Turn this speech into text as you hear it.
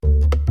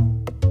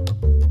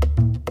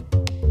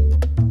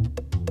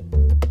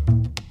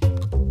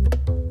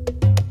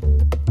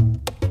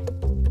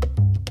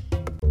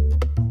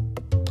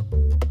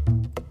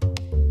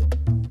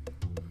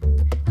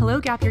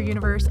Gap Year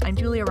Universe. I'm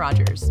Julia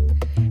Rogers.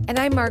 And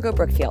I'm Margot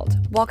Brookfield.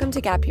 Welcome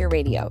to Gap Year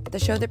Radio, the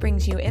show that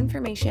brings you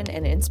information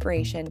and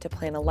inspiration to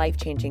plan a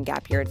life-changing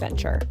gap year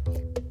adventure.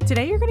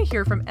 Today you're going to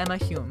hear from Emma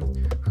Hume,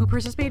 who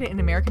participated in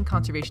American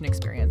Conservation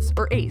Experience,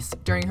 or ACE,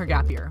 during her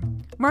gap year.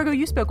 Margot,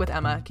 you spoke with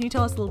Emma. Can you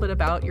tell us a little bit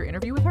about your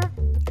interview with her?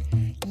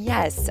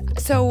 Yes.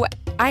 So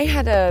I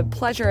had a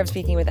pleasure of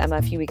speaking with Emma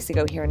a few weeks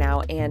ago here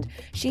now, and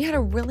she had a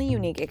really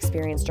unique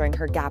experience during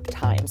her gap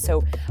time.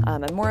 So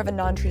more of a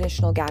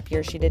non-traditional gap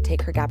year. She did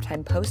take her gap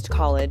time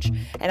post-college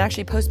and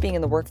actually post being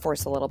in the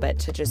workforce a little bit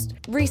to just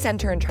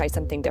recenter and try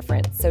something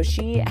different. So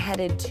she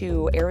headed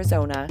to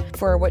Arizona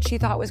for what she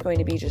thought was going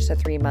to be just a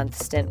 3-month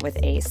stint with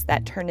ACE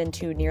that turned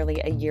into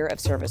nearly a year of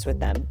service with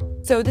them.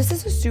 So this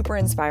is a super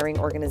inspiring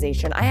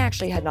organization. I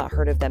actually had not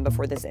heard of them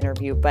before this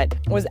interview, but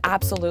was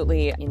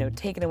absolutely,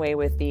 taken away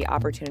with the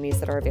opportunities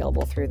that are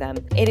available through them.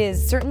 It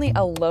is certainly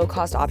a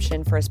low-cost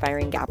option for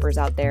aspiring gappers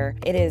out there.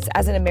 It is,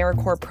 as an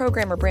AmeriCorps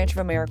program or branch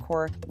of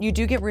AmeriCorps, you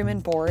do get room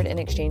and board in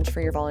exchange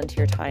for your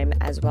volunteer time,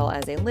 as well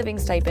as a living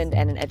stipend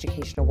and an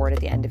education award at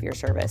the end of your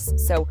service.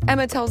 So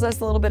Emma tells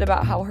us a little bit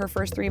about how her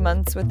first 3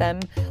 months with them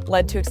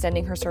led to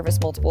extending her service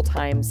multiple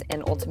times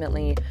and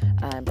ultimately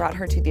brought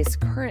her to this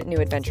current new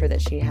adventure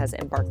that she has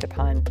embarked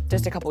upon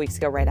just a couple weeks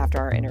ago right after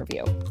our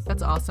interview.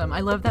 That's awesome. I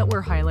love that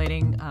we're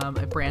highlighting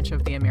a branch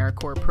of the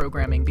AmeriCorps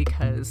programming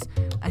because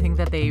I think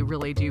that they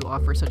really do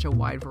offer such a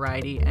wide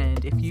variety.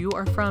 And if you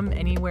are from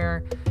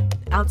anywhere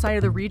outside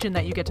of the region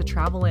that you get to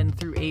travel in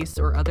through ACE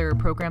or other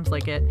programs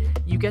like it,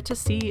 you get to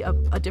see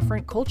a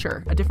different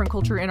culture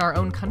in our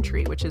own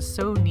country, which is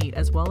so neat,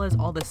 as well as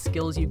all the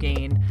skills you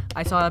gain.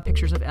 I saw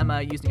pictures of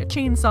Emma using a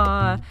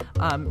chainsaw,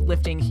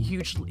 lifting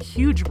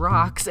huge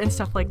rocks and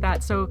stuff like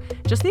that. So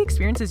just the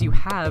experiences you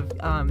have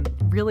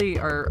really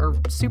are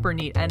super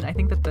neat. And I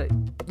think that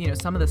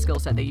some of the skill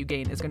set that you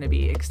gain is going to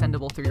be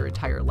extendable through your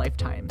entire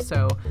lifetime.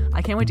 So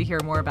I can't wait to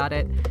hear more about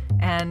it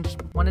and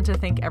wanted to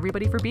thank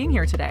everybody for being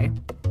here today.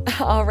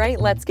 All right,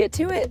 let's get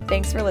to it.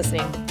 Thanks for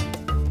listening.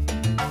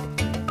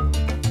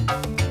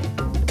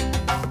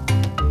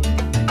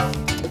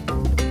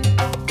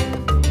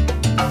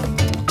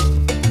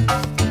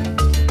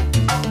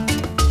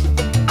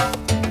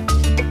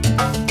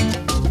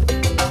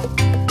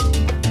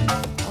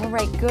 All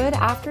right, good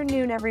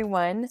afternoon,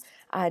 everyone.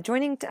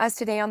 Joining us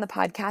today on the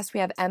podcast,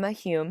 we have Emma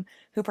Hume,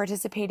 who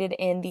participated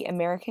in the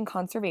American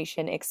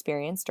Conservation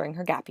Experience during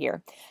her gap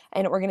year,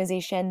 an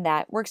organization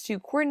that works to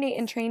coordinate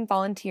and train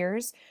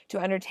volunteers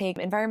to undertake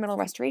environmental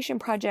restoration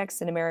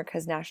projects in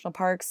America's national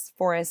parks,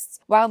 forests,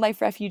 wildlife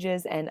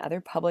refuges, and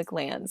other public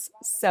lands.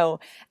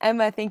 So,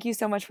 Emma, thank you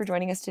so much for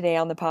joining us today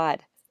on the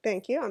pod.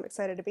 Thank you. I'm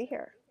excited to be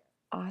here.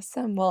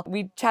 Awesome. Well,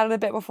 we chatted a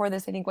bit before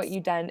this. I think what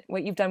you've done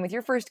with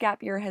your first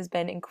gap year has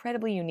been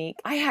incredibly unique.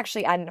 I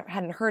actually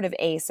hadn't heard of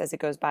ACE as it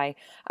goes by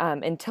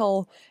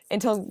until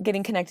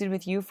getting connected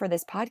with you for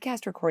this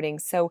podcast recording.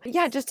 So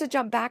yeah, just to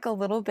jump back a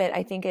little bit,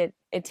 I think it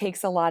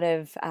takes a lot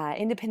of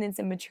independence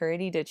and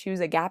maturity to choose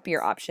a gap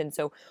year option.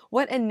 So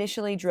what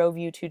initially drove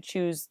you to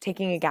choose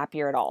taking a gap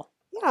year at all?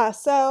 Yeah,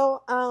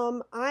 so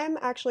I'm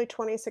actually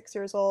 26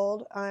 years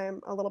old.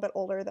 I'm a little bit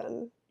older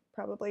than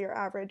probably your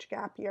average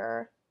gap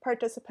year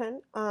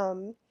participant.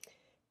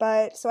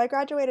 But so I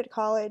graduated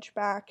college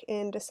back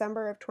in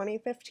December of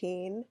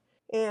 2015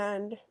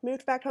 and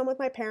moved back home with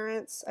my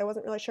parents. I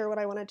wasn't really sure what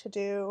I wanted to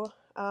do.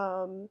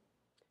 I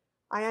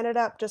ended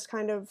up just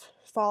kind of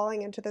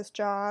falling into this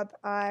job.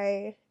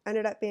 I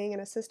ended up being an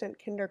assistant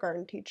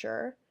kindergarten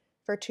teacher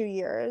for 2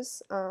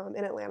 years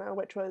in Atlanta,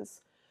 which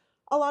was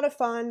a lot of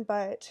fun,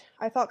 but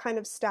I felt kind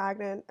of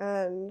stagnant.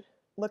 And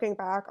looking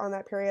back on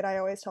that period, I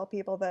always tell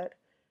people that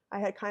I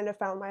had kind of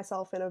found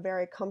myself in a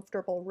very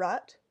comfortable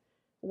rut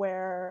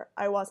where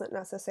I wasn't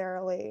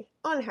necessarily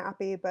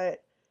unhappy,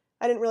 but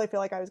I didn't really feel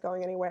like I was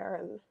going anywhere,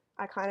 and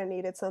I kind of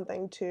needed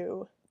something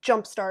to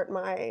jumpstart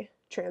my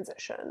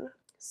transition.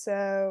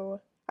 So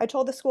I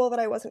told the school that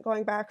I wasn't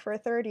going back for a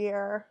third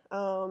year,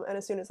 and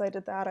as soon as I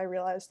did that, I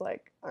realized, all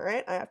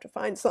right, I have to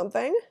find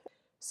something.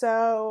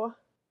 So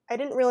I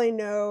didn't really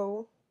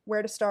know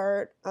where to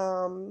start.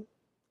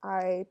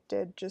 I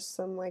did just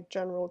some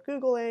general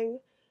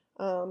Googling,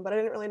 but I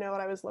didn't really know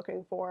what I was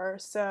looking for.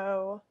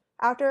 So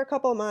after a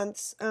couple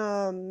months,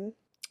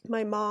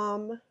 my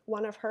mom,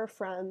 one of her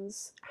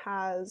friends,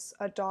 has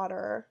a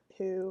daughter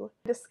who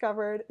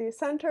discovered the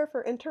Center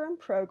for Interim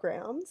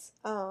Programs,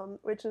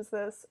 which is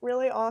this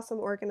really awesome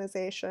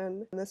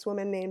organization. This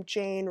woman named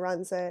Jane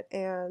runs it,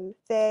 and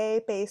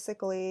they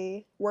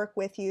basically work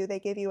with you. They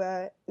give you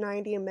a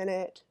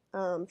 90-minute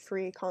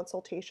free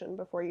consultation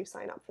before you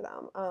sign up for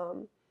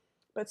them.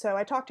 But so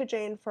I talked to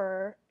Jane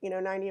for,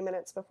 90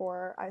 minutes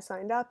before I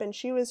signed up, and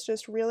she was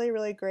just really,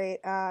 really great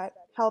at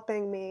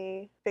helping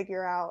me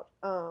figure out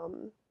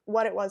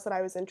what it was that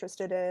I was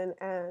interested in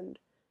and,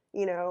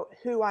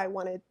 who I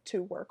wanted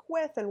to work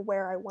with and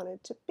where I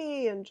wanted to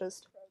be and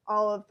just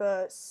all of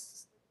the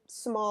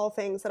small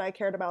things that I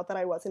cared about that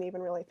I wasn't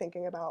even really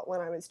thinking about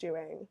when I was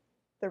doing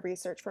the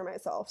research for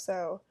myself.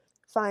 So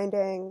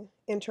finding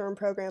interim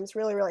programs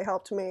really, really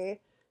helped me.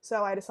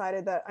 So I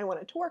decided that I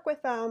wanted to work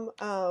with them.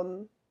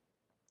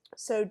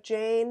 So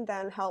Jane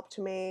then helped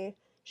me.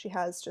 She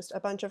has just a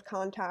bunch of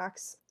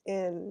contacts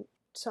in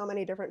so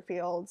many different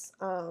fields.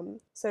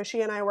 So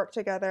she and I worked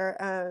together,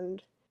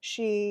 and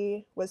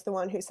she was the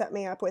one who set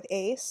me up with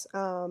ACE,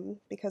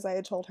 because I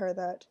had told her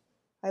that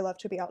I love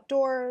to be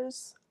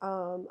outdoors.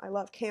 I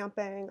love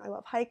camping. I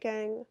love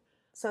hiking.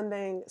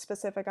 Something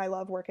specific, I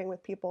love working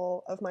with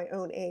people of my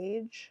own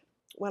age.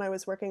 When I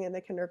was working in the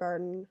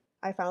kindergarten,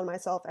 I found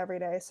myself every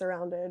day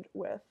surrounded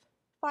with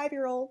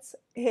 5-year-olds,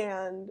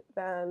 and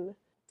then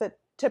the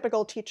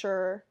typical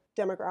teacher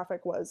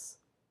demographic was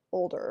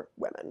older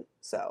women.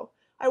 So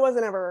I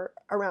wasn't ever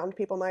around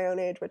people my own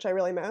age, which I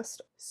really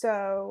missed.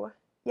 So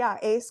yeah,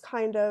 ACE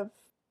kind of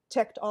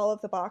ticked all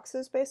of the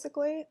boxes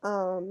basically.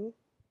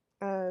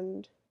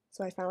 And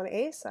so I found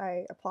ACE,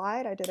 I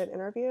applied, I did an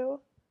interview,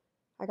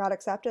 I got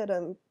accepted,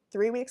 and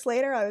 3 weeks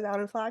later I was out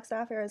in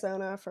Flagstaff,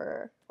 Arizona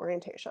for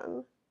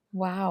orientation.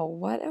 Wow,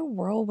 what a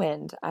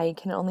whirlwind. I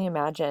can only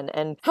imagine.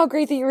 And how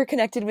great that you were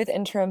connected with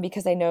Interim,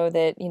 because I know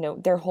that,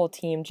 their whole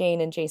team,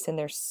 Jane and Jason,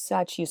 they're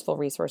such useful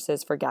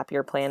resources for gap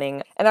year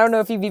planning. And I don't know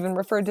if you've even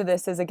referred to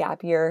this as a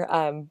gap year,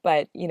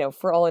 but,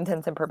 for all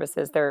intents and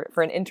purposes, they're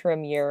for an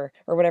interim year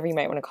or whatever you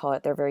might want to call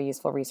it, they're very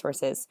useful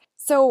resources.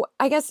 So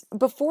I guess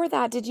before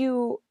that, did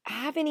you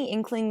have any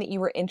inkling that you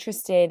were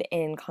interested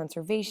in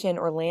conservation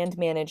or land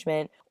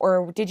management?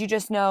 Or did you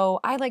just know,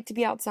 I like to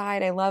be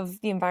outside, I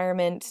love the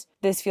environment,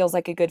 this feels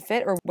like a good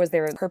fit? Or was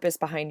there a purpose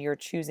behind your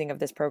choosing of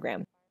this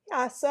program?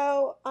 Yeah,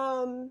 so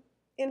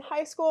in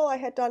high school, I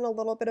had done a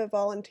little bit of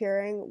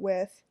volunteering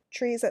with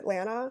Trees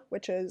Atlanta,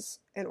 which is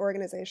an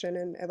organization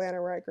in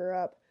Atlanta where I grew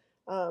up,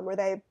 where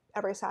they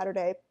every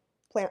Saturday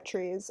plant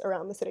trees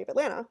around the city of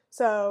Atlanta.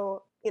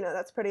 So,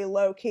 that's pretty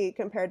low key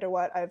compared to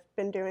what I've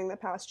been doing the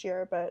past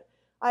year, but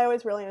I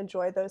always really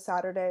enjoyed those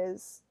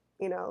Saturdays,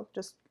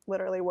 just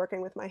literally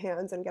working with my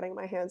hands and getting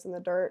my hands in the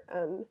dirt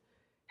and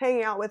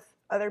hanging out with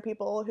other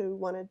people who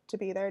wanted to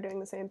be there doing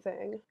the same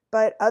thing.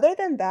 But other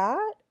than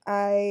that,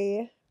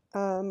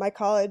 my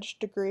college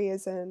degree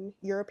is in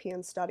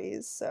European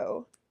studies,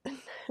 so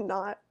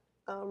not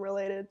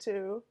related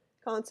to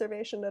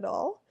conservation at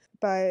all.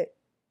 But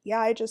yeah,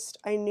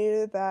 I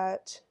knew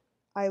that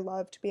I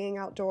loved being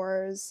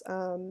outdoors.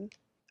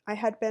 I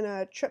had been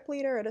a trip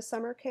leader at a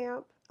summer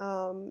camp,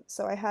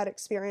 so I had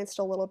experienced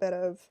a little bit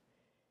of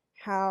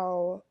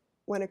how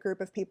when a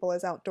group of people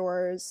is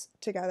outdoors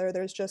together,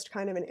 there's just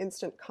kind of an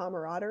instant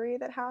camaraderie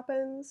that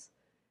happens.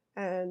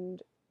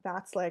 And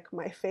that's like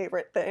my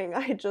favorite thing.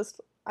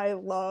 I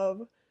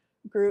love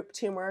group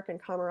teamwork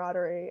and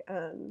camaraderie.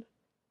 And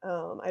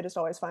I just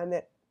always find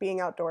that being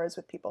outdoors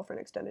with people for an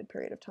extended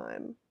period of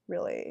time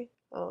really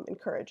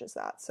encourages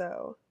that.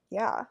 So,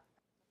 yeah.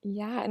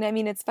 Yeah, and I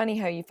mean, it's funny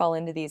how you fall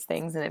into these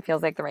things and it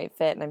feels like the right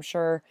fit. And I'm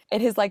sure it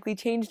has likely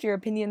changed your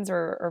opinions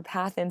or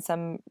path in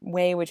some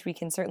way, which we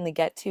can certainly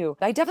get to.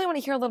 But I definitely want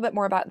to hear a little bit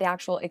more about the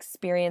actual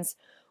experience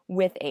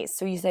with ACE.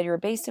 So you said you were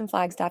based in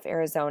Flagstaff,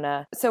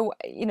 Arizona. So,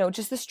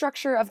 just the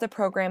structure of the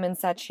program and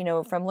such,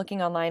 from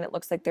looking online, it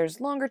looks like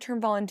there's longer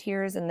term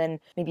volunteers and then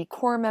maybe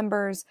core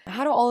members.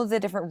 How do all of the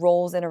different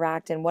roles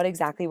interact, and what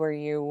exactly were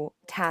you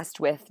tasked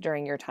with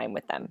during your time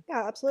with them?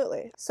 Yeah,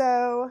 absolutely.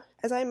 So,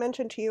 as I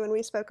mentioned to you when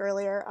we spoke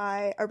earlier,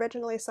 I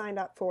originally signed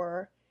up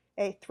for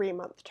a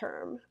 3-month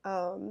term.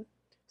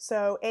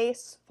 So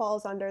ACE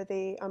falls under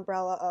the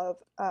umbrella of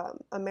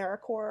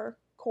AmeriCorps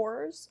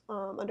Corps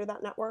under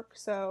that network.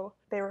 So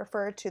they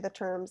refer to the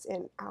terms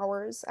in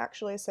hours,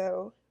 actually.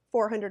 So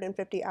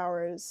 450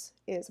 hours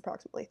is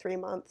approximately 3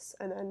 months,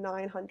 and then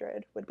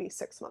 900 would be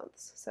 6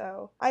 months.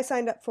 So I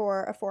signed up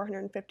for a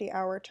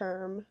 450-hour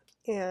term,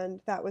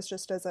 and that was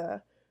just as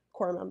a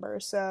core member.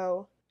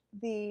 So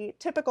the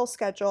typical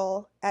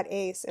schedule at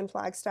ACE in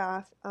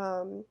Flagstaff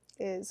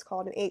is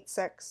called an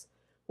 8-6,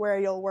 where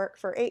you'll work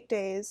for 8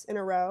 days in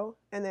a row,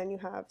 and then you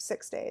have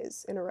 6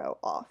 days in a row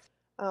off.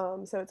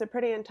 So it's a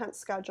pretty intense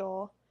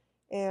schedule,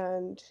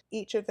 and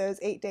each of those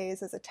 8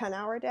 days is a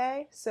 10-hour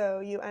day. So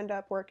you end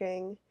up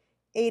working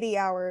 80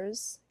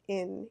 hours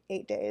in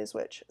 8 days,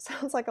 which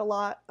sounds like a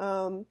lot,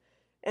 and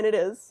it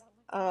is.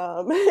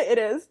 It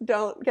is.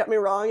 Don't get me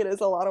wrong, it is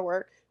a lot of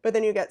work. But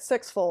then you get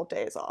 6 full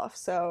days off.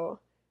 So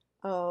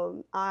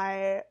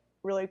I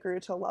really grew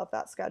to love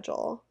that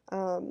schedule.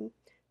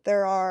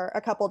 There are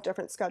a couple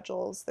different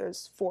schedules.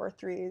 There's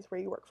 4-3s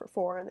where you work for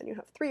 4 and then you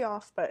have 3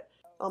 off, but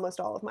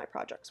almost all of my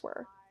projects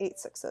were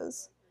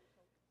 8-6s.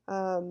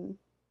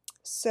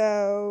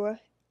 So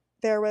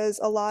there was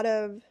a lot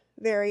of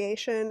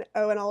variation.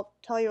 Oh, and I'll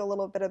tell you a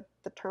little bit of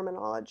the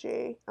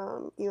terminology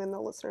you and the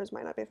listeners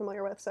might not be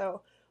familiar with.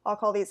 So I'll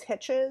call these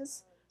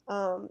hitches.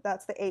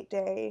 That's the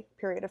 8-day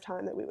period of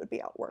time that we would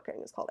be out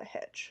working is called a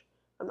hitch.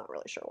 I'm not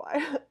really sure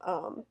why.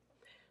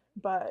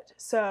 But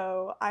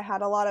so I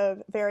had a lot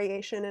of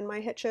variation in my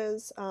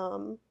hitches.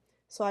 So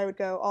I would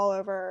go all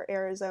over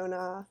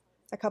Arizona.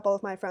 A couple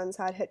of my friends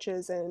had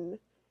hitches in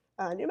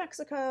New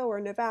Mexico or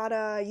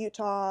Nevada,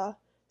 Utah.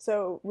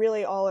 So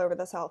really all over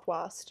the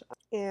Southwest.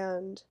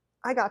 And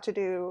I got to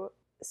do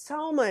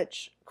so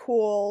much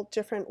cool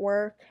different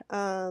work.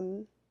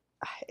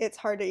 It's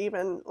hard to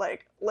even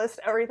list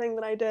everything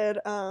that I did,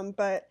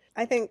 but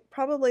I think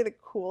probably the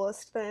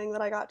coolest thing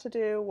that I got to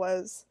do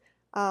was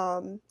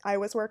I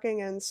was working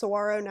in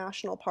Saguaro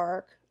National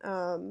Park,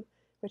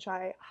 which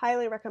I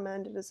highly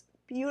recommend. It is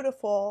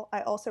beautiful.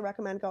 I also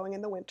recommend going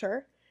in the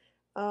winter.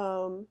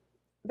 Um,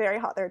 Very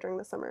hot there during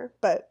the summer,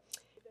 but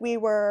we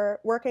were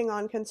working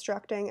on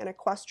constructing an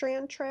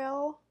equestrian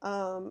trail.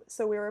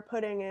 So we were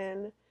putting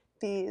in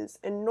these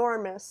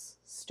enormous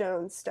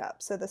stone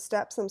steps. So the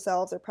steps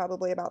themselves are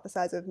probably about the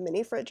size of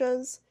mini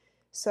fridges.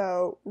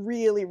 So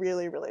really,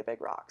 really, really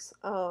big rocks.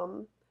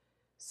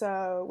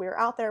 So we were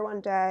out there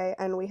one day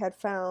and we had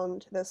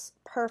found this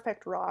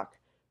perfect rock,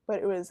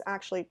 but it was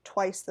actually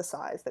twice the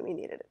size that we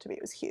needed it to be.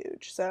 It was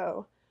huge.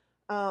 So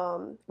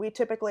we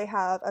typically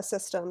have a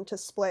system to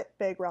split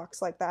big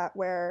rocks like that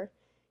where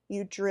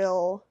you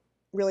drill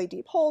really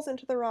deep holes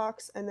into the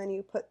rocks and then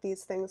you put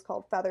these things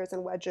called feathers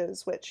and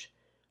wedges, which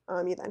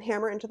you then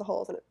hammer into the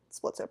holes and it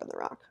splits open the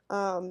rock.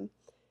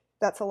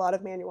 That's a lot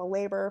of manual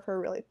labor for a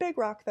really big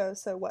rock, though.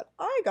 So what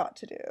I got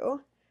to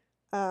do,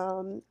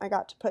 I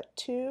got to put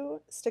 2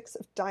 sticks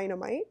of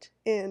dynamite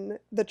in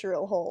the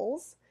drill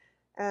holes,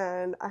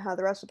 and I had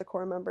the rest of the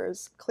Corps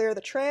members clear the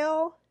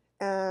trail.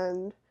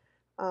 And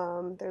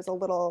there's a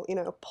little,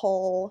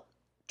 pull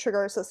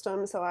trigger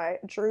system. So I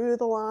drew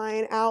the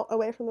line out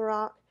away from the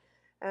rock,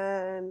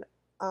 and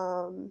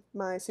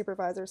my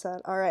supervisor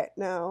said, "All right,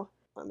 now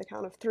on the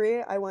count of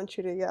 3, I want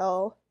you to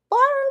yell, 'Fire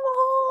in the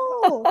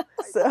hole!'"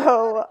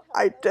 So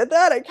I did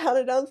that. I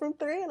counted down from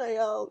 3 and I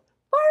yelled,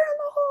 "Fire in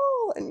the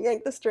hole!" and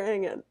yanked the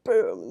string, and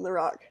boom, and the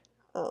rock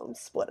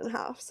split in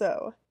half.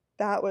 So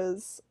that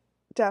was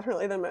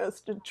definitely the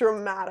most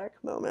dramatic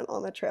moment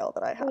on the trail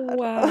that I had.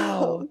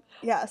 Wow.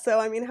 Yeah, so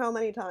I mean, how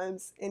many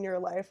times in your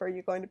life are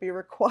you going to be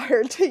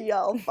required to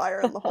yell "fire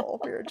in the hole"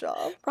 for your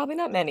job? Probably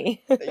not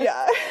many.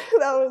 Yeah,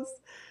 that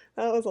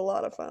was a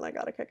lot of fun. I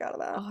got a kick out of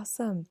that.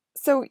 Awesome.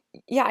 So,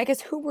 yeah, I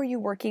guess who were you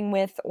working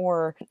with,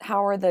 or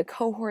how are the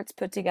cohorts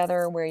put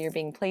together where you're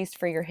being placed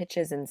for your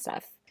hitches and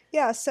stuff?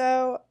 Yeah,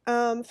 so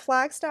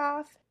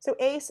Flagstaff, so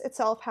ACE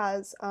itself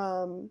has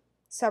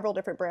several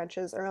different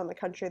branches around the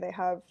country. They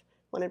have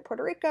one in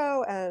Puerto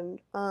Rico and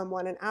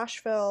one in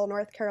Asheville,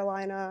 North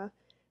Carolina,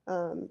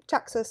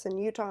 Texas,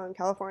 and Utah, and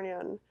California,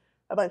 and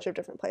a bunch of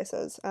different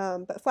places.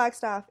 But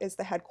Flagstaff is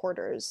the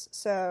headquarters,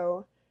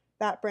 so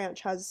that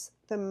branch has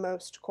the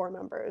most Corps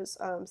members.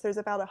 So there's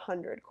about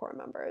 100 Corps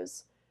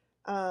members.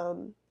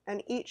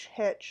 And each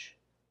hitch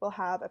will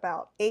have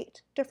about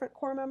 8 different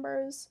Corps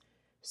members.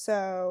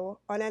 So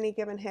on any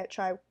given hitch,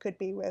 I could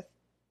be with,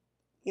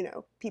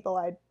 people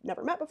I'd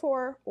never met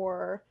before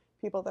or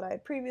people that I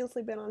had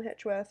previously been on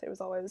hitch with. It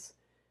was always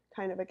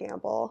kind of a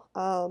gamble.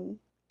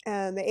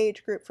 And the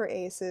age group for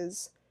ACE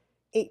is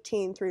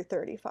 18 through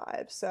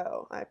 35.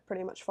 So I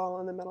pretty much fall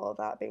in the middle of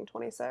that, being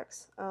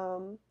 26.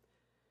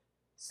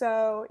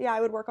 So yeah,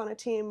 I would work on a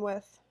team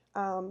with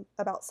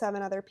about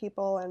 7 other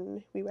people,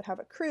 and we would have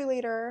a crew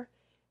leader.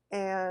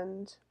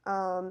 And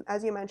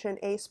as you mentioned,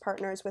 ACE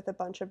partners with a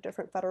bunch of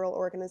different federal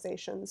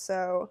organizations.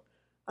 So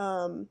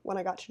when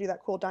I got to do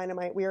that cool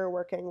dynamite, we were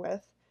working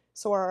with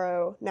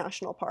Saguaro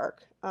National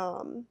Park.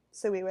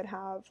 So we would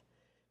have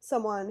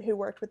someone who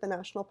worked with the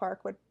national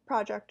park would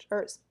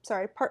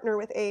partner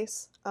with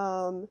ACE,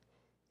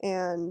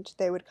 and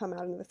they would come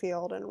out into the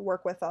field and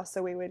work with us.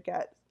 So we would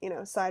get,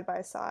 side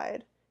by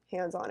side,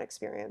 hands-on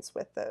experience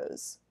with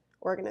those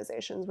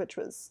organizations, which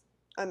was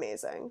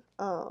amazing.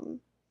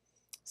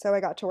 So I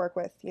got to work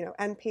with,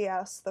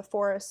 NPS, the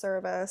Forest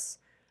Service,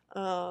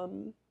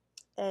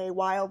 a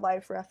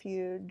wildlife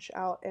refuge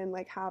out in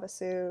Lake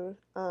Havasu,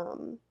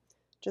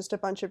 just a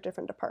bunch of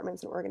different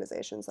departments and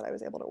organizations that I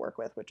was able to work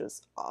with, which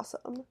is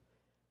awesome.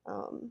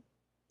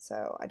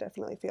 So I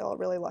definitely feel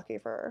really lucky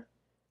for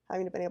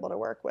having been able to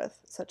work with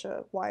such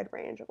a wide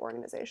range of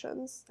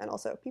organizations and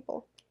also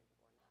people.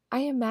 I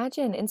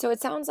imagine. And so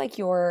it sounds like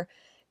your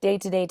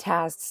day-to-day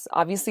tasks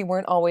obviously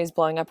weren't always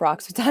blowing up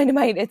rocks with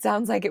dynamite. It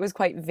sounds like it was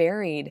quite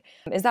varied.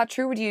 Is that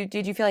true?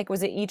 Did you feel like,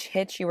 was it each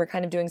hitch you were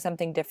kind of doing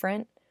something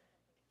different?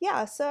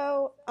 Yeah,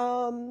 so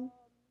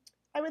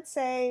I would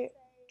say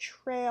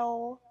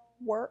trail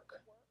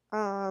work,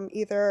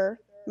 either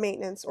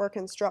maintenance or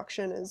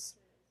construction, is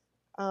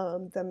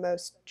the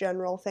most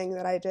general thing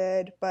that I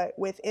did, but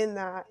within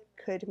that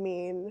could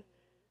mean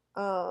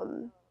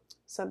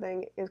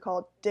something is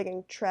called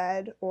digging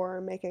tread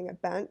or making a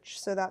bench.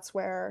 So that's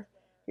where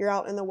you're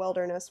out in the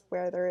wilderness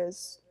where there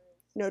is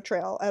no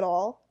trail at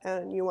all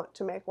and you want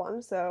to make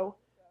one. So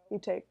you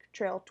take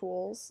trail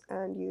tools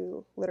and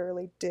you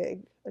literally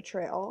dig a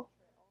trail,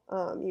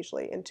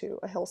 usually into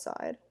a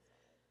hillside.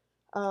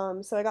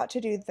 So I got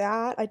to do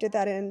that. I did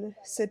that in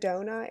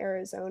Sedona,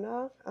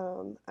 Arizona.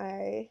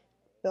 I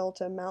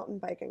built a mountain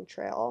biking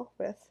trail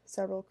with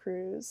several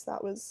crews.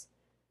 That was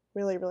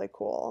really, really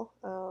cool.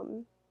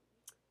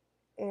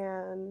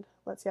 And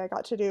let's see, I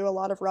got to do a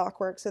lot of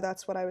rock work, so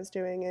that's what I was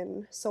doing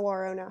in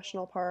Saguaro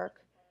National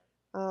Park.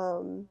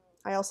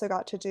 I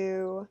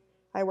also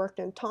I worked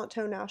in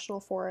Tonto National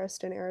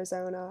Forest in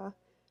Arizona,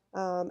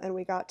 and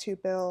we got to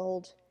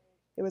build,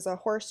 it was a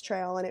horse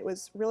trail, and it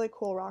was really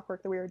cool rock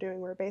work that we were doing.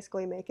 We were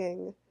basically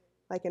making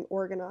like an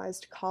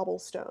organized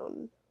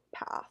cobblestone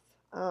path.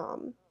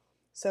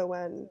 So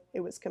when it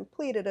was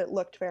completed, it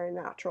looked very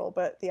natural,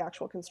 but the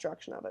actual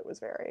construction of it was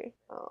very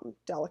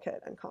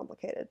delicate and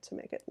complicated to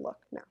make it look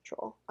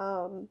natural.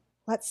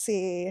 Let's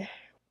see.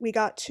 We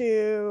got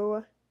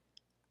to,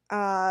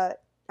 I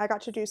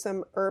got to do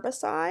some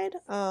herbicide.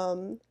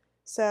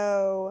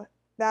 So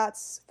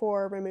that's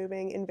for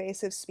removing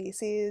invasive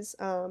species,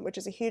 which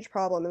is a huge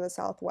problem in the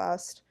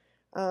Southwest.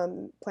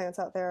 Plants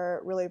out there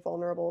are really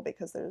vulnerable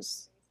because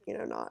there's,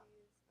 not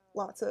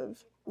lots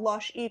of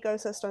lush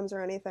ecosystems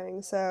or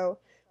anything. So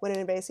when an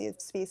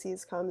invasive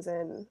species comes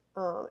in,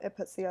 it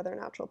puts the other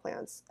natural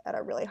plants at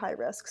a really high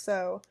risk.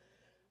 So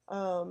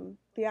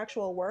the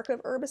actual work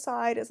of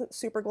herbicide isn't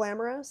super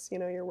glamorous.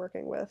 You're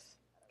working with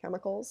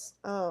chemicals,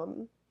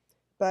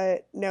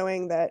 but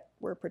knowing that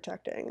we're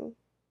protecting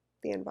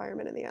the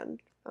environment in the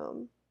end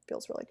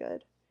feels really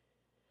good.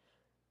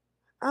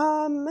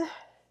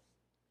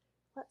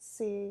 Let's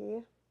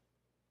see.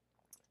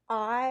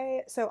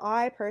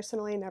 I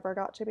personally never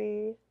got to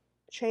be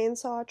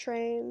chainsaw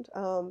trained.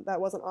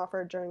 That wasn't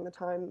offered during the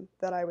time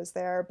that I was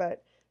there,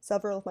 but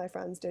several of my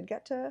friends did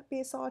get to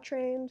be saw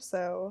trained,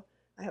 so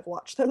I have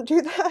watched them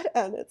do that,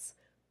 and it's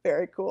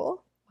very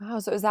cool. Wow.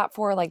 So is that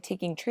for like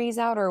taking trees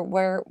out, or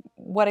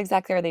what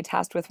exactly are they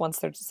tasked with once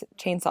they're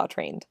chainsaw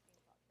trained?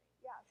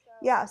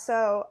 Yeah,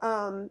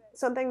 so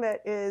something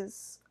that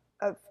is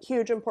of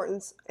huge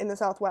importance in the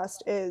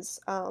Southwest is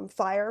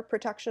fire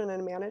protection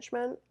and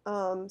management.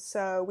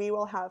 So we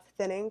will have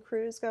thinning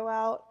crews go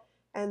out,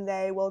 and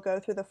they will go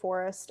through the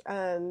forest,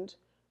 and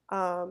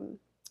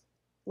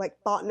like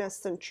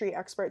botanists and tree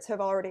experts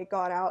have already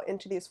gone out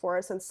into these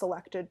forests and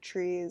selected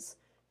trees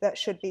that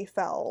should be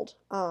felled.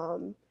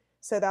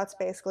 So that's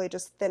basically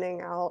just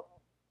thinning out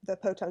the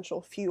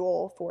potential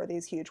fuel for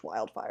these huge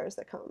wildfires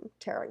that come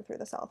tearing through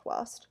the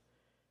Southwest.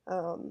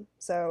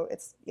 So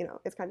it's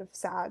kind of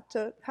sad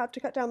to have to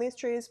cut down these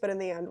trees, but in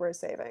the end, we're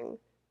saving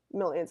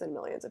millions and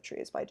millions of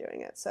trees by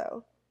doing it.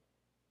 So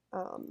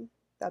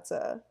that's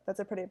a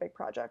pretty big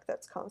project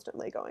that's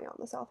constantly going on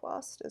in the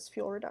Southwest is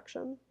fuel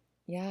reduction.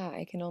 Yeah,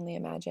 I can only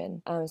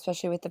imagine,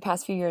 especially with the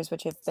past few years,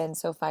 which have been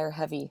so fire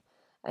heavy,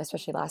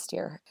 especially last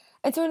year.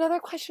 And so another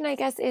question, I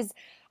guess, is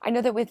I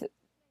know that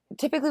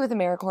typically with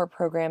AmeriCorps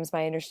programs,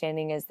 my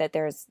understanding is that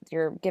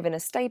you're given a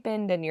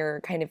stipend and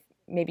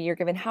maybe you're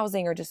given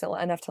housing or just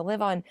enough to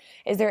live on.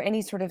 Is there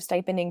any sort of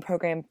stipending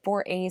program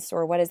for ACE,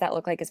 or what does that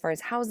look like as far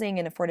as housing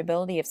and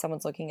affordability if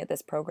someone's looking at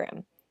this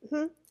program?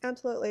 Mm-hmm.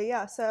 Absolutely,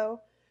 yeah.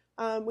 So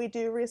we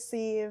do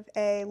receive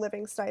a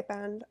living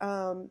stipend.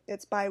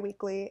 It's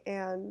biweekly,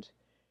 and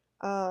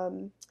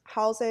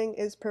housing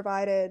is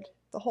provided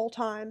the whole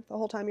time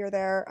you're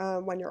there.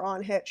 When you're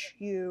on hitch,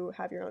 you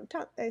have your own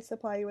tent. They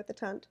supply you with the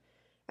tent.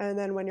 And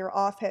then when you're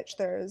off hitch,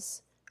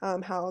 there's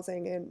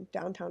housing in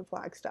downtown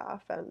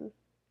Flagstaff. And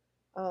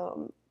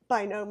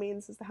by no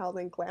means is the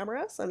housing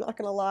glamorous, I'm not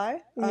going to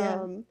lie.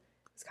 Yeah.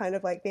 It's kind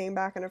of like being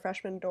back in a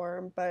freshman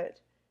dorm, but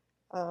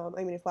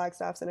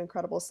Flagstaff's an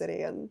incredible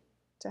city, and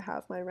to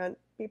have my rent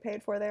be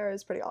paid for there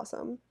is pretty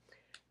awesome.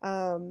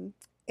 And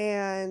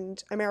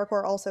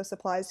AmeriCorps also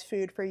supplies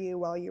food for you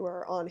while you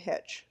are on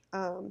hitch.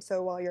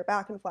 So while you're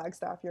back in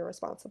Flagstaff, you're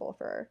responsible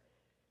for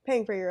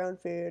paying for your own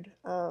food,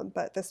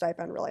 but the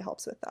stipend really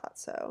helps with that.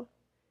 So,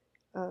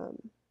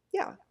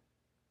 yeah.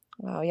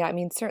 Wow, yeah,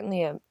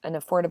 certainly an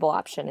affordable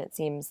option, it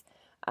seems,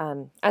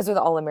 as with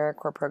all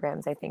AmeriCorps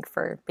programs, I think,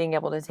 for being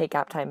able to take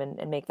gap time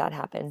and make that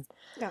happen.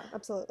 Yeah,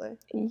 absolutely.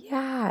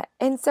 Yeah,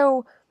 and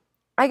so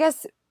I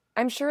guess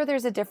I'm sure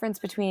there's a difference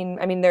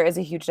there is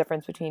a huge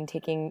difference between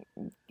taking,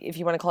 if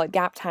you want to call it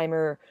gap time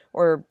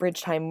or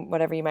bridge time,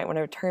 whatever you might want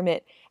to term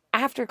it,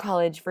 after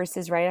college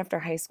versus right after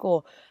high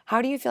school.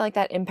 How do you feel like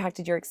that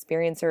impacted your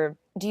experience, or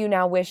do you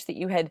now wish that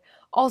you had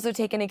also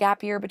taken a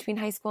gap year between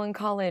high school and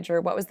college,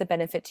 or what was the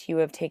benefit to you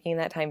of taking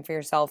that time for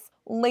yourself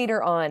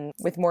later on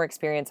with more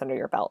experience under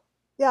your belt?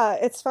 Yeah,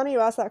 it's funny you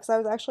asked that because I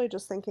was actually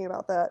just thinking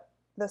about that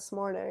this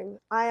morning.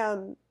 I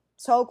am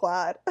so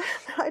glad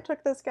that I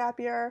took this gap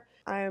year.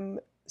 I'm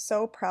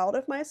so proud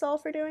of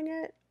myself for doing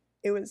it.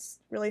 It was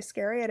really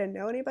scary. I didn't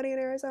know anybody in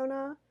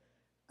Arizona.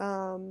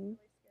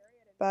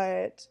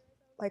 But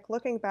like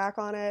looking back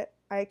on it,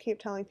 I keep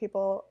telling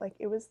people like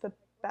it was the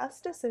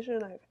best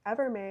decision I've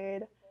ever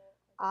made.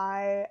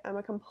 I am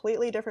a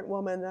completely different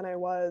woman than I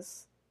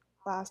was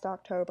last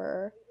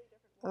October.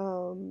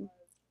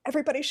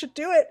 Everybody should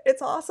do it.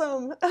 It's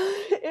awesome.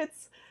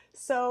 It's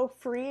so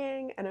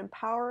freeing and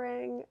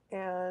empowering,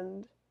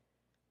 and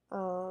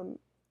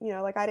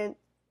like I didn't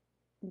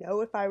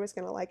know if I was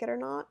gonna like it or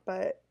not,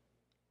 but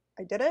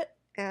I did it,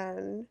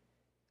 and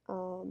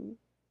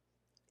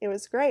it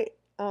was great.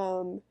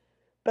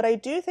 But I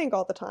do think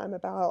all the time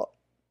about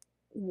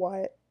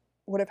what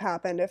would have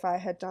happened if I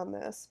had done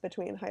this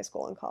between high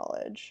school and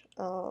college.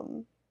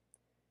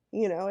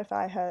 If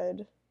I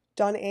had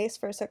done ACE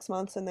for 6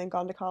 months and then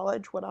gone to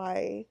college, would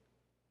I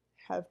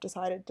have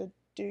decided to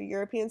do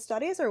European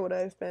studies, or would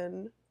I have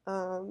been,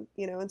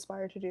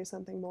 inspired to do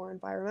something more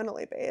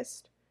environmentally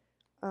based?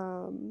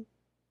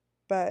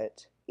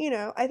 But,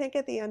 I think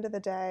at the end of the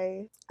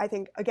day, I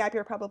think a gap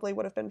year probably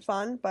would have been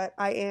fun, but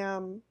I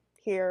am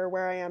here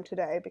where I am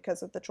today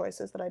because of the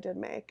choices that I did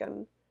make.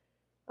 And,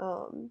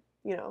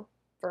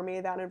 for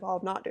me, that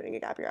involved not doing a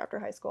gap year after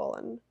high school.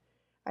 And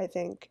I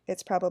think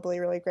it's probably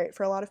really great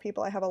for a lot of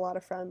people. I have a lot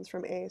of friends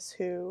from ACE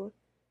who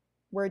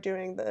were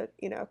doing the,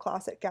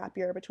 classic gap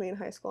year between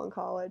high school and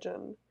college.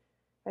 And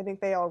I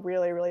think they all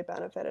really, really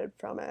benefited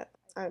from it.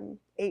 I'm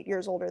 8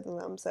 years older than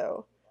them,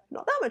 so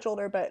not that much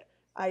older, but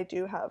I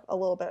do have a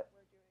little bit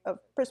of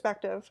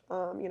perspective.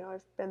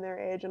 I've been their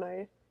age, and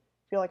I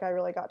feel like I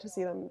really got to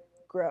see them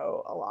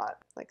grow a lot,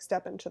 like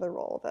step into the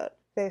role that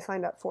they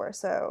signed up for.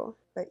 So,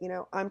 but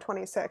I'm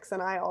 26,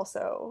 and I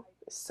also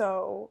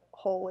so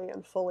wholly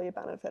and fully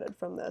benefited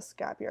from this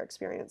gap year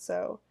experience.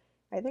 So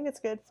I think it's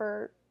good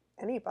for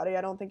anybody.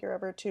 I don't think you're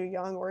ever too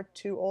young or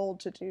too old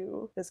to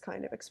do this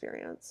kind of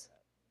experience.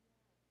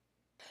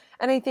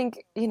 And I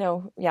think,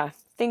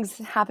 things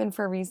happen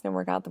for a reason and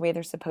work out the way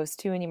they're supposed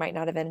to. And you might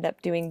not have ended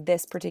up doing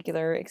this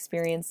particular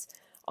experience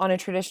on a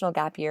traditional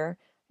gap year,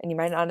 and you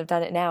might not have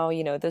done it now.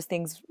 Those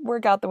things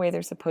work out the way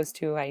they're supposed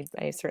to.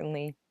 I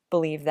certainly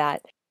believe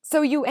that.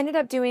 So you ended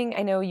up doing,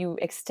 I know you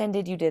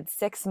did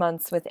 6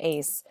 months with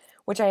ACE,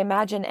 which I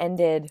imagine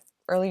ended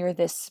earlier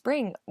this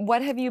spring.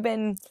 What have you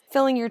been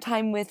filling your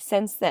time with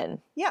since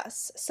then?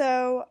 Yes.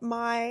 So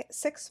my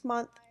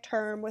 6-month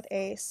term with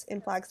ACE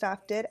in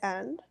Flagstaff did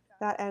end.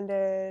 That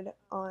ended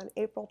on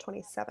April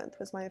 27th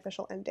was my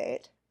official end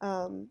date.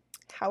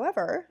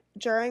 However,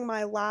 during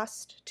my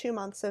last 2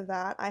 months of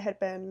that, I had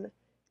been,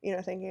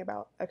 thinking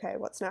about, okay,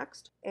 what's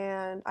next?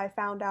 And I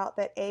found out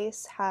that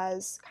ACE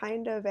has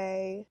kind of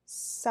a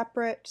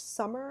separate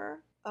summer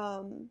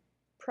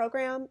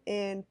program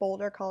in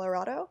Boulder,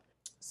 Colorado.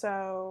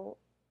 So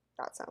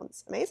that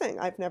sounds amazing.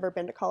 I've never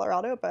been to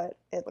Colorado, but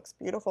it looks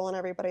beautiful, and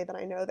everybody that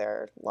I know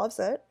there loves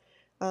it.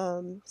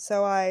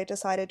 So I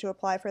decided to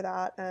apply for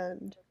that,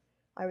 and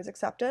I was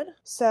accepted.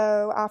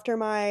 So after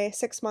my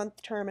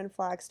 6-month term in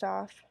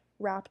Flagstaff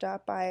wrapped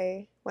up,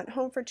 I went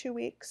home for 2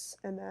 weeks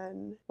and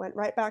then went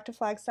right back to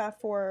Flagstaff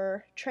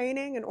for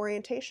training and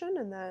orientation.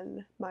 And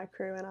then my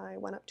crew and I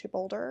went up to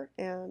Boulder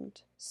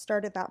and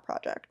started that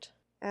project.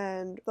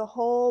 And the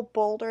whole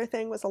Boulder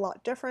thing was a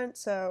lot different.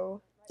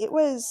 So it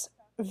was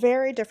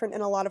very different in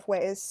a lot of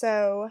ways.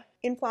 So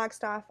in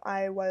Flagstaff,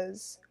 I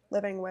was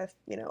living with,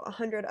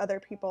 100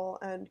 other people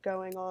and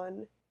going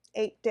on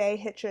 8-day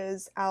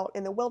hitches out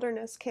in the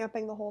wilderness,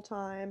 camping the whole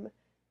time,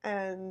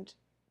 and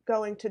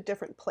going to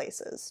different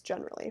places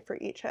generally for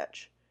each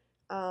hitch.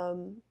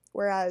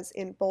 Whereas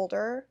in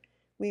Boulder,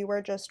 we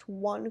were just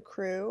one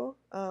crew.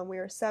 We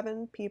were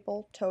 7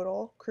 people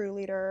total, crew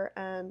leader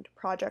and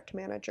project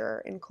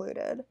manager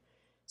included.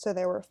 So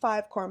there were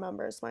 5 core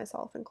members,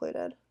 myself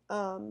included.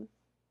 And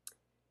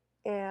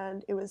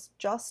it was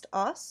just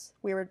us.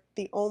 We were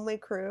the only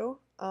crew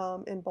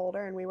in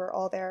Boulder, and we were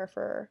all there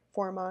for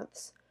 4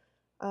 months.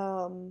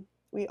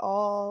 We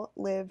all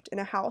lived in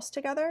a house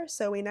together,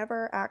 so we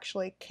never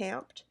actually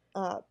camped,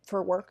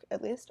 for work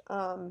at least.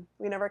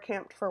 We never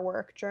camped for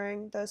work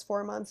during those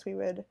 4 months. We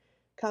would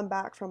come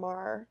back from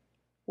our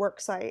work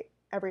site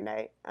every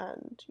night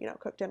and,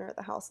 cook dinner at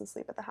the house and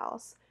sleep at the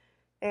house.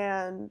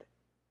 And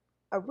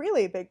a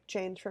really big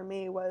change for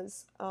me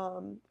was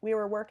we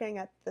were working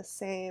at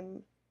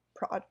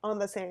on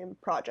the same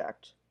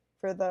project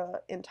for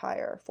the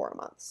entire 4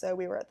 months. So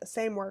we were at the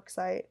same work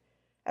site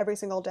every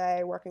single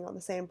day, working on the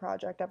same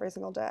project every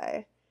single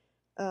day.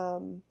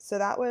 So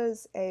that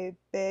was a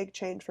big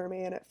change for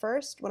me. And at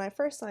first, when I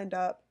first signed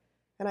up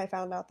and I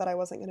found out that I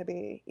wasn't going to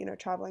be,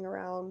 traveling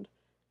around,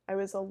 I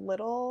was a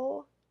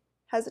little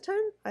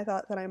hesitant. I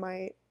thought that I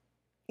might,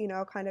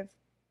 kind of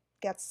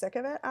get sick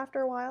of it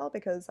after a while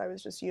because I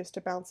was just used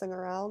to bouncing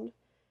around.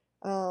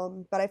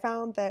 But I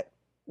found that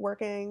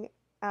working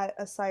at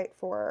a site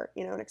for,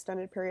 an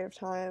extended period of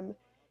time,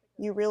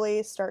 you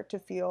really start to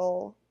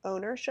feel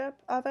ownership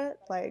of it,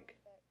 like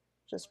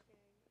just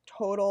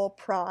total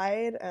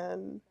pride.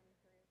 And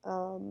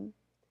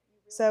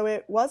so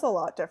it was a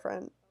lot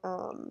different,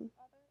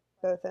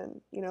 both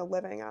in,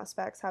 living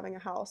aspects, having a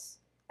house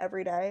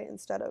every day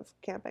instead of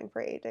camping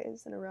for 8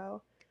 days in a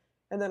row,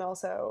 and then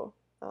also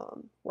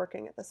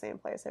working at the same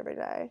place every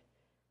day.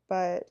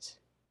 But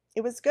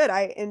it was good.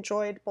 I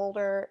enjoyed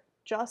Boulder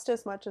just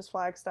as much as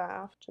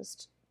Flagstaff,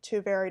 just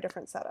 2 very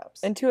different setups.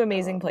 And 2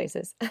 amazing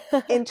places.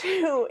 In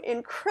 2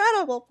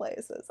 incredible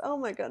places. Oh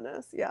my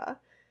goodness, yeah.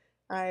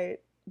 I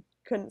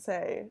couldn't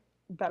say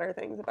better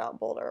things about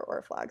Boulder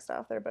or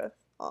Flagstaff. They're both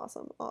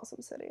awesome,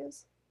 awesome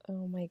cities.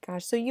 Oh my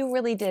gosh. So you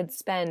really did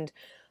spend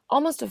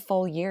almost a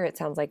full year, it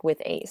sounds like,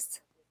 with ACE.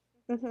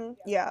 Mm-hmm.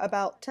 Yeah,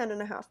 about 10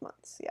 and a half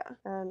months, yeah.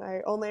 And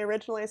I only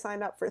originally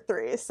signed up for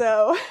 3,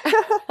 so...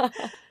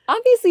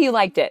 Obviously you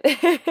liked it.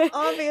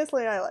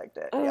 Obviously I liked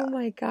it, yeah. Oh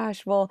my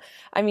gosh. Well,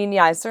 I mean,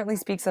 yeah, it certainly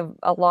speaks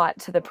a lot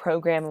to the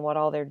program and what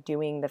all they're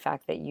doing, the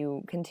fact that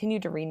you continue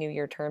to renew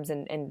your terms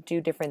and do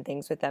different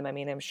things with them. I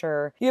mean, I'm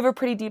sure you have a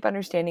pretty deep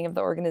understanding of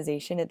the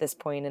organization at this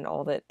point and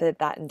all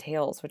that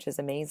entails, which is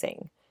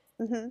amazing.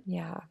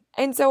 Yeah.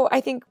 And so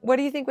I think, what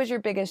do you think was your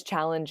biggest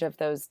challenge of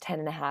those 10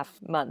 and a half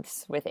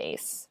months with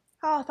ACE?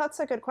 Oh, that's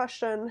a good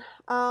question.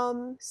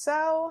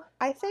 So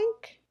I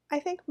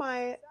think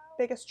my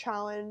biggest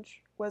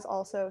challenge was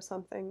also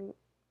something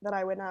that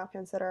I would now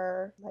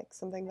consider like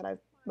something that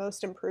I've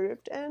most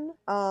improved in.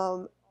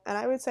 And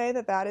I would say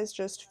that that is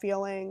just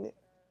feeling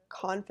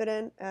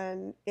confident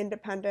and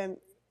independent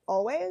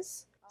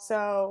always.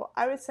 So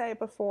I would say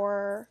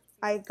before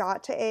I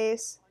got to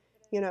ACE,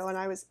 and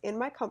I was in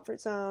my comfort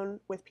zone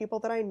with people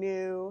that I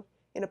knew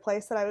in a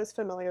place that I was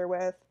familiar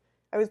with,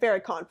 I was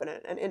very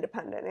confident and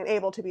independent and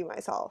able to be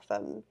myself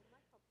and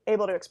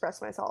able to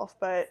express myself.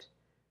 But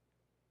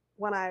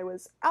when I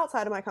was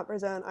outside of my comfort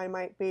zone, I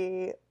might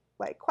be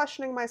like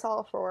questioning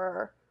myself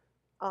or,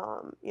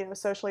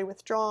 socially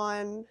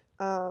withdrawn.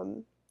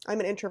 I'm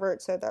an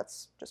introvert, so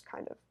that's just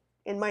kind of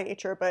in my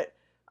nature, but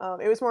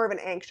it was more of an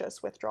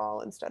anxious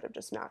withdrawal instead of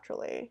just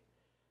naturally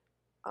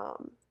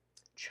um,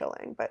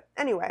 chilling. But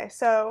anyway,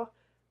 so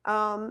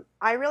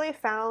I really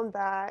found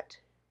that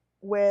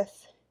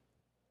with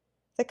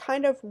the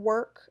kind of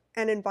work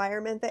and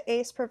environment that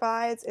ACE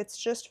provides, it's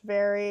just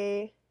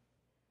very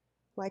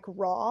like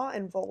raw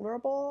and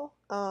vulnerable.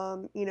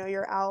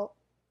 You're out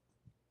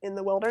in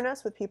the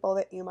wilderness with people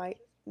that you might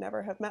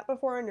never have met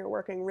before, and you're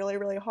working really,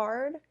 really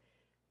hard.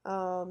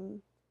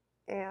 Um,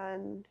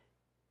 and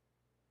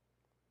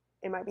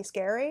it might be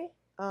scary,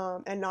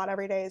 and not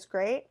every day is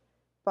great.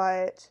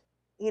 But,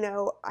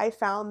 I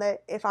found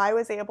that if I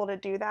was able to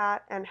do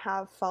that and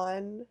have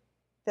fun,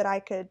 that I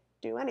could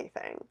do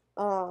anything.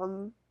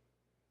 And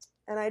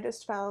I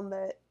just found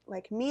that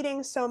like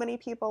meeting so many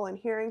people and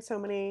hearing so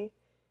many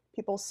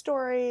people's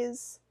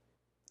stories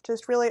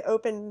just really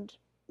opened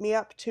me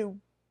up to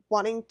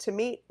wanting to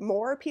meet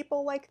more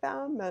people like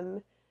them.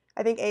 And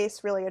I think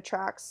ACE really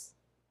attracts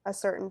a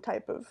certain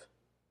type of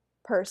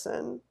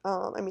person.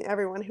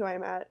 Everyone who I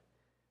met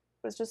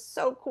was just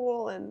so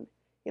cool and,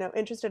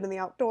 interested in the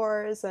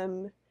outdoors.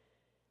 And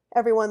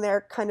everyone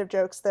there kind of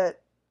jokes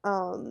that,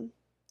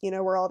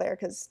 we're all there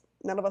because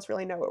none of us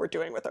really know what we're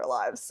doing with our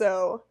lives.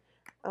 So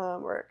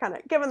we're kind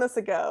of giving this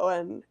a go.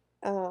 And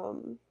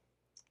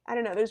I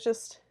don't know, there's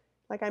just,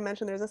 like I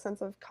mentioned, there's a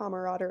sense of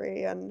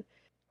camaraderie. And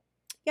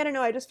yeah, I don't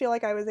know, I just feel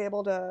like I was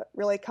able to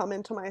really come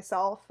into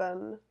myself.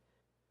 And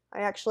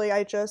I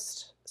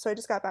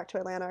just got back to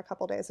Atlanta a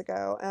couple days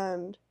ago.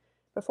 And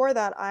before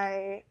that,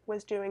 I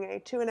was doing a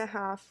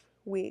 2.5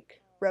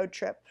 week road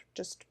trip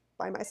just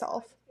by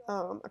myself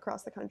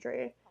across the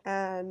country.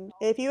 And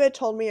if you had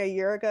told me a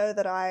year ago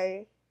that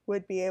I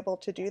would be able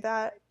to do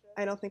that,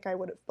 I don't think I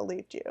would have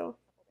believed you.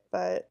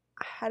 But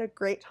I had a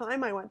great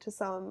time. I went to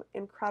some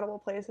incredible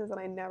places that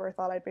I never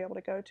thought I'd be able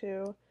to go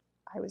to.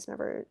 I was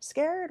never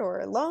scared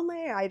or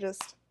lonely. I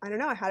don't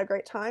know, I had a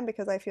great time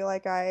because I feel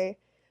like I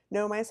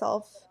know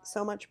myself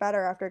so much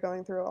better after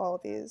going through all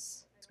of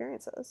these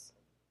experiences.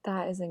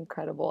 That is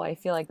incredible. I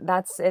feel like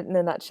that's it in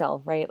a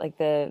nutshell, right? Like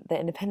the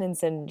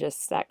independence and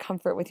just that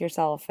comfort with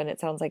yourself. And it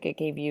sounds like it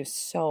gave you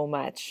so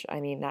much. I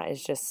mean,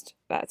 that's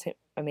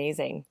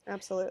amazing.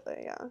 Absolutely,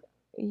 yeah.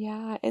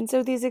 Yeah. And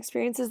so these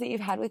experiences that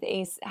you've had with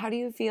ACE, how do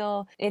you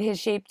feel it has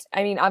shaped?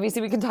 I mean,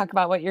 obviously we can talk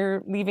about what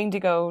you're leaving to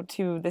go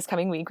to this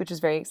coming week, which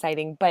is very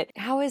exciting, but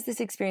how has this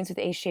experience with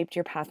ACE shaped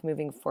your path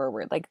moving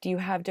forward? Like, do you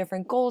have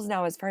different goals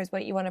now as far as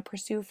what you want to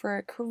pursue for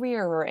a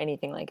career or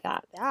anything like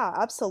that? Yeah,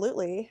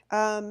 absolutely.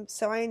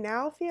 So I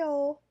now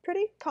feel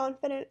pretty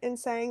confident in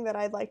saying that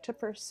I'd like to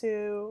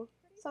pursue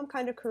some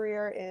kind of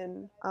career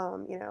in,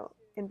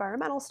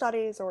 environmental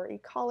studies or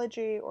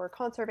ecology or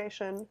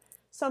conservation,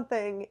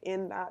 something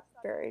in that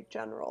very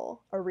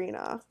general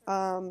arena,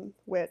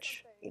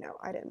 which,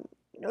 I didn't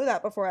know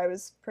that before. I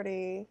was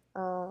pretty,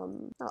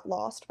 not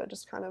lost, but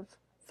just kind of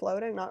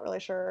floating, not really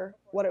sure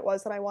what it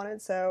was that I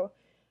wanted. So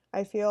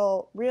I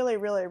feel really,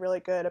 really, really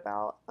good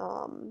about,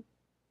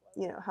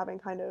 having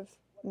kind of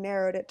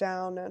narrowed it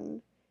down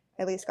and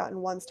at least gotten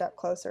one step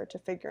closer to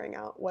figuring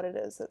out what it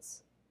is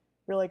that's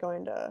really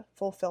going to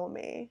fulfill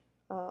me,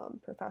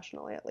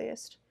 professionally at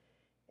least.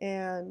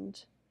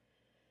 And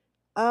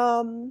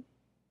um,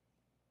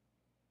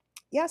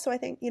 yeah, so I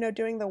think,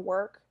 doing the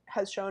work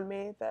has shown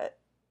me that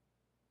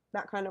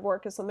that kind of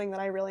work is something that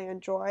I really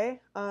enjoy.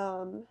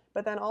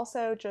 But then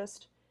also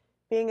just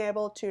being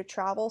able to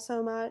travel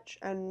so much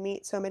and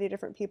meet so many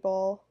different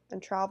people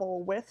and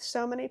travel with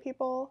so many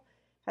people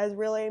has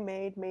really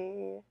made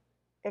me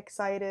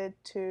excited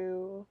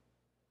to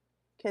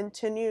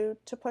continue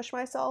to push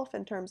myself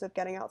in terms of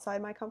getting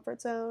outside my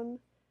comfort zone,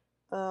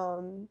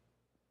 um,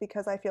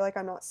 because I feel like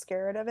I'm not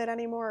scared of it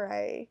anymore.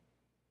 I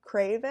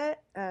crave it.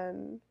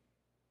 And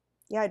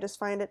yeah, I just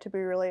find it to be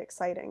really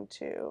exciting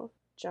to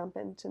jump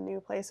into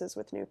new places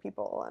with new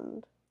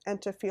people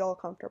and to feel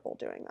comfortable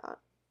doing that.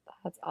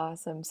 That's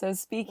awesome. So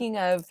speaking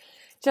of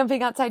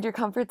jumping outside your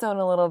comfort zone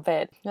a little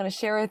bit, you want to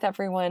share with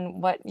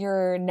everyone what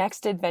your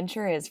next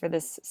adventure is for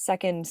this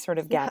second sort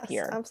of gap Yes,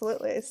 year.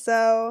 absolutely.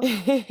 So,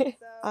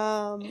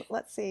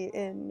 let's see.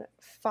 In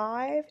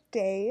 5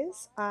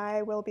 days,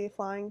 I will be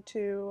flying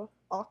to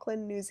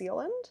Auckland, New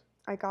Zealand.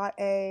 I got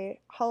a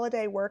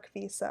holiday work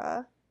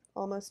visa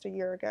almost a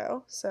year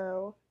ago.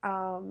 So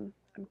I'm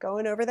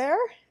going over there.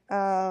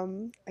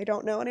 I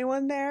don't know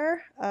anyone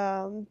there,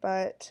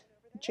 but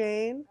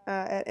Jane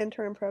at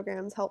Interim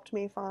Programs helped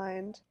me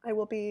find. I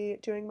will be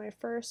doing my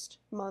first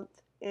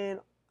month in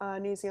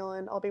New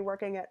Zealand. I'll be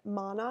working at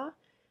Mana,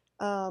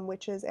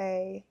 which is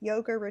a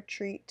yoga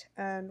retreat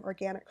and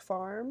organic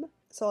farm.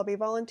 So I'll be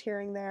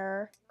volunteering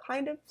there,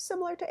 kind of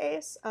similar to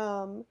ACE.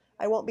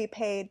 I won't be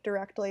paid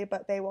directly,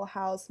 but they will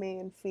house me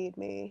and feed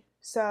me.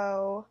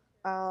 So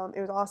it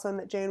was awesome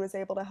that Jane was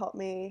able to help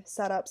me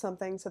set up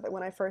something so that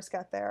when I first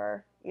get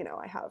there,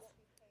 I have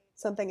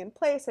something in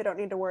place. I don't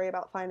need to worry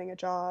about finding a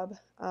job.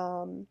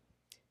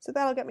 So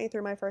that'll get me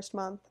through my first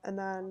month. And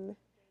then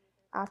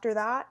after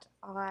that,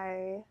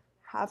 I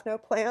have no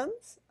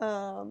plans.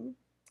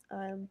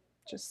 I'm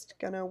just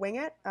gonna wing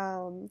it.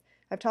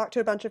 I've talked to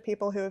a bunch of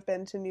people who have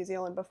been to New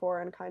Zealand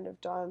before and kind of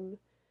done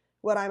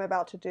what I'm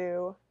about to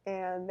do,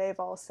 and they've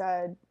all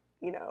said,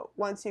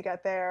 once you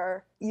get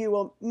there, you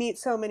will meet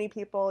so many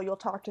people, you'll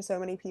talk to so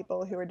many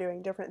people who are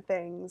doing different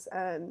things,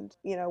 and,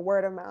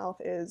 word of mouth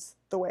is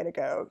the way to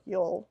go.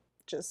 You'll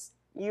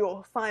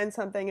find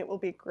something, it will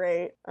be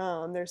great.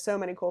 There's so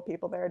many cool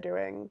people there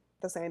doing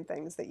the same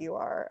things that you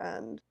are,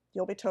 and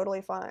you'll be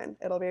totally fine.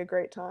 It'll be a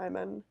great time,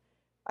 and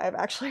I've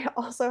actually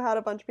also had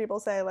a bunch of people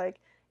say, like,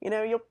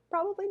 you'll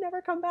probably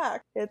never come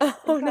back. It's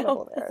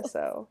incredible there,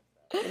 so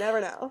you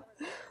never know.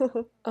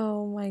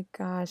 Oh my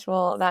gosh.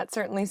 Well, that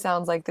certainly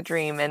sounds like the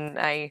dream. And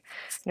I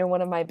know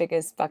one of my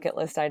biggest bucket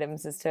list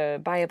items is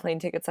to buy a plane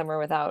ticket somewhere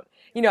without,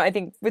 I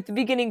think with the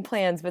beginning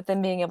plans, but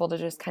then being able to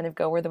just kind of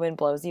go where the wind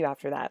blows you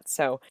after that.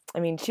 So,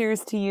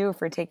 cheers to you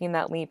for taking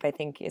that leap. I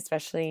think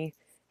especially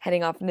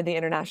heading off into the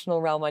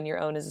international realm on your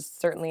own is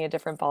certainly a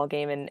different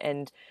ballgame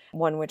and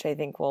one which I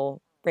think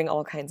will bring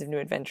all kinds of new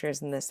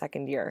adventures in the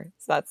second year.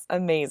 So that's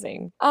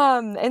amazing.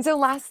 And so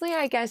lastly,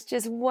 I guess,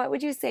 just what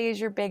would you say is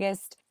your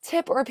biggest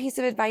tip or piece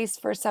of advice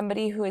for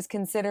somebody who is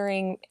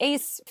considering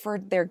ACE for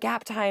their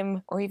gap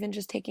time or even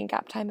just taking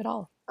gap time at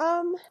all?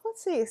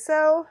 Let's see.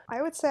 So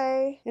I would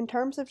say in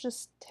terms of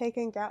just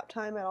taking gap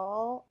time at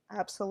all,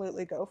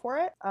 absolutely go for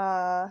it.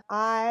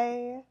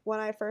 When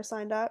I first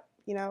signed up,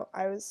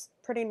 I was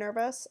pretty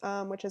nervous,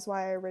 which is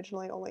why I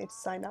originally only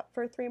signed up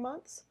for 3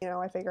 months.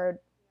 I figured,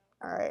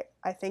 all right,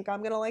 I think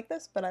I'm going to like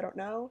this, but I don't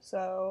know.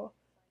 So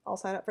I'll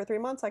sign up for 3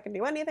 months. I can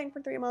do anything for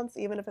 3 months,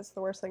 even if it's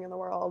the worst thing in the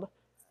world.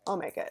 I'll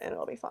make it and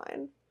it'll be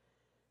fine.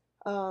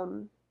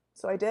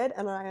 So I did,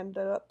 and I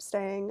ended up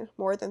staying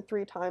more than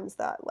 3 times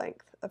that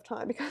length of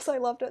time because I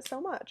loved it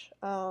so much.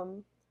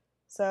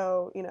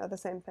 So, the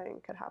same thing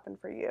could happen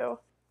for you.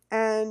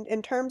 And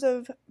in terms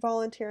of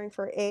volunteering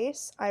for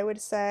ACE, I would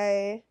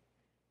say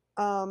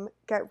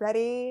get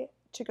ready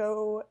to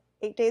go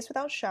 8 days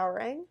without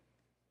showering.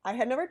 I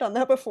had never done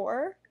that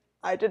before.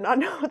 I did not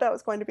know what that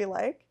was going to be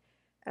like,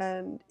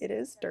 and it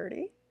is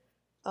dirty.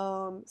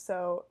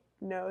 So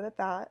know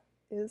that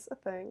is a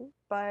thing.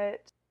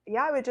 But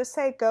yeah, I would just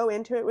say go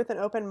into it with an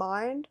open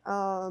mind.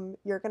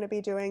 You're going to be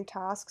doing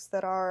tasks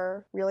that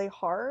are really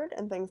hard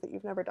and things that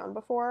you've never done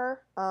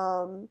before.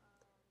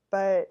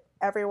 But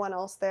everyone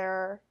else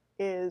there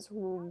is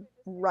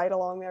right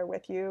along there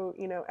with you.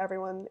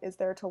 Everyone is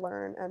there to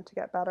learn and to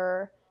get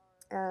better.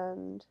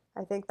 And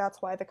I think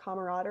that's why the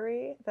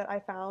camaraderie that I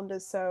found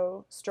is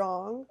so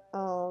strong.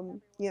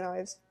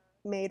 I've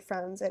made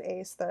friends at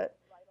ACE that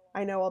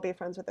I know I'll be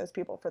friends with those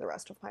people for the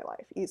rest of my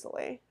life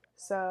easily.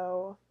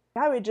 So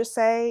yeah, I would just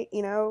say,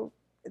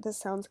 this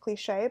sounds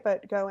cliche,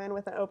 but go in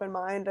with an open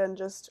mind and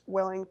just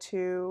willing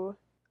to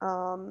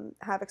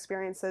have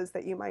experiences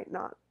that you might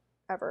not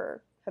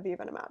ever have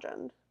even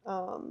imagined,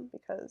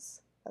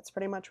 because that's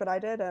pretty much what I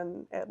did,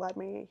 and it led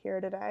me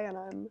here today,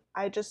 and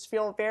I just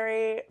feel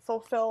very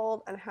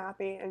fulfilled and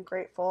happy and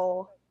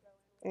grateful,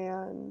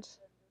 and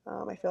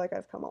I feel like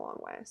I've come a long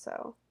way,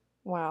 so.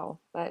 Wow,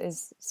 that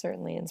is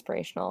certainly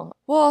inspirational.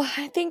 Well,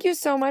 thank you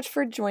so much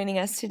for joining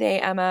us today,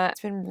 Emma.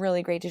 It's been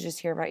really great to just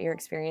hear about your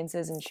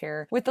experiences and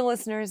share with the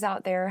listeners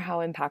out there how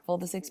impactful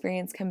this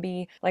experience can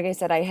be. Like I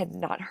said, I had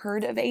not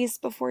heard of ACE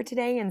before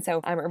today, and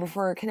so or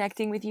before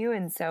connecting with you,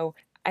 and so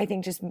I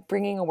think just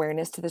bringing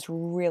awareness to this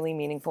really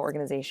meaningful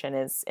organization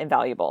is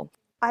invaluable.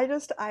 I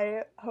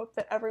hope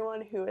that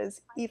everyone who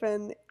is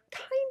even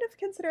kind of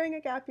considering a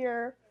gap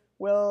year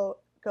will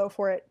go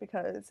for it,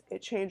 because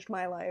it changed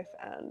my life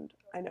and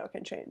I know it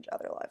can change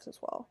other lives as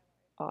well.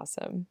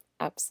 Awesome.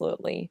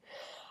 Absolutely.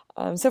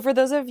 So for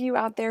those of you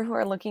out there who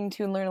are looking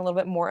to learn a little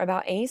bit more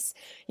about ACE,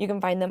 you can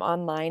find them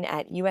online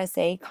at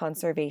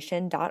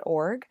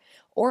usaconservation.org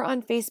or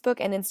on Facebook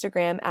and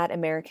Instagram at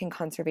American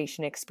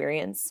Conservation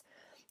Experience.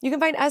 You can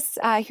find us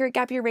here at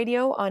Gap Year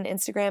Radio on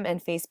Instagram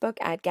and Facebook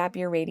at Gap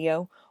Year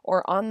Radio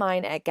or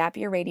online at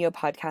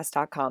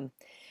gapyearradiopodcast.com.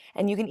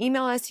 And you can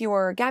email us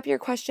your Gap Year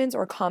questions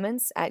or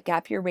comments at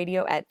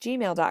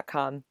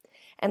gapyearradio@gmail.com.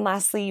 And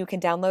lastly, you can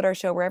download our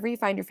show wherever you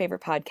find your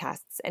favorite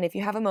podcasts. And if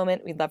you have a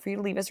moment, we'd love for you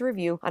to leave us a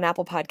review on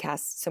Apple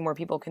Podcasts so more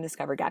people can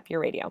discover Gap Year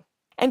Radio.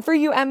 And for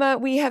you, Emma,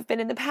 we have been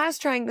in the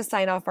past trying to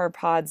sign off our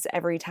pods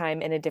every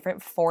time in a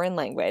different foreign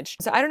language.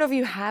 So I don't know if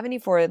you have any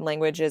foreign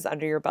languages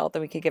under your belt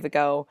that we could give a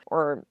go,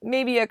 or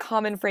maybe a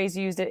common phrase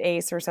used at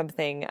ACE or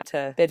something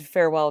to bid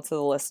farewell to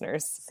the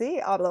listeners.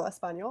 Sí, hablo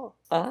español.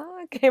 Ah,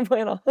 qué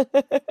bueno.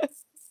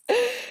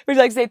 Would you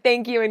like to say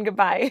thank you and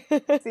goodbye?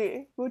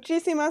 Sí,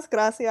 muchísimas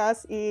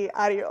gracias y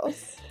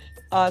adiós.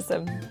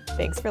 Awesome.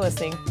 Thanks for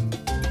listening.